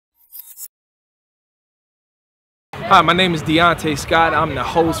Hi, my name is Deontay Scott. I'm the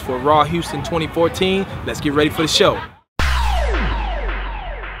host for Raw Houston 2014. Let's get ready for the show.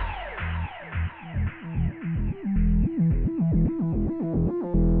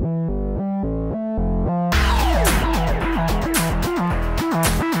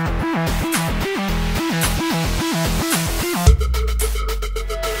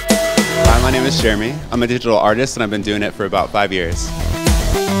 My name is Jeremy. I'm a digital artist and I've been doing it for about 5 years.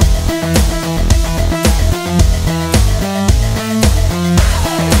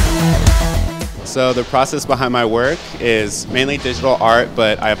 So the process behind my work is mainly digital art,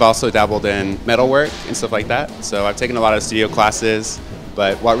 but I've also dabbled in metalwork and stuff like that. So I've taken a lot of studio classes,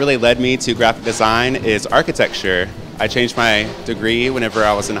 but what really led me to graphic design is architecture. I changed my degree whenever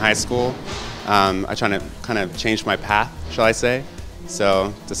I was in high school. I tried to kind of change my path, shall I say.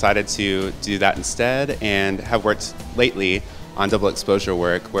 So decided to do that instead, and have worked lately on double exposure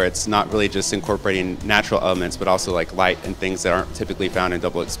work where it's not really just incorporating natural elements but also like light and things that aren't typically found in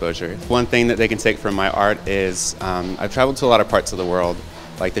double exposure. One thing that they can take from my art is I've traveled to a lot of parts of the world,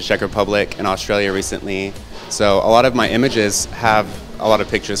 like the Czech Republic and Australia recently. So a lot of my images have a lot of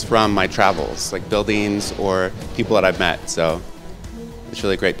pictures from my travels, like buildings or people that I've met. So it's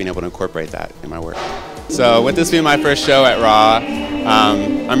really great being able to incorporate that in my work. So with this being my first show at Raw,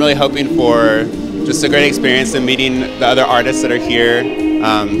 I'm really hoping for just a great experience in meeting the other artists that are here.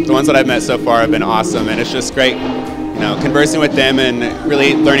 The ones that I've met so far have been awesome, and it's just great, you know, conversing with them and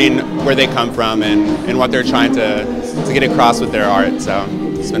really learning where they come from and what they're trying to get across with their art. So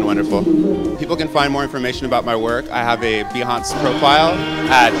it's been wonderful. People can find more information about my work. I have a Behance profile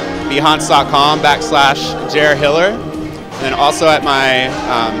at behance.com/JrHiller, and also at my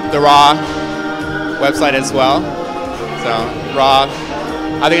the Raw website as well. So Raw,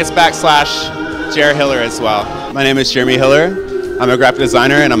 I think it's /JrHiller as well. My name is Jeremy Hiller. I'm a graphic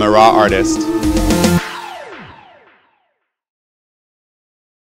designer and I'm a Raw artist.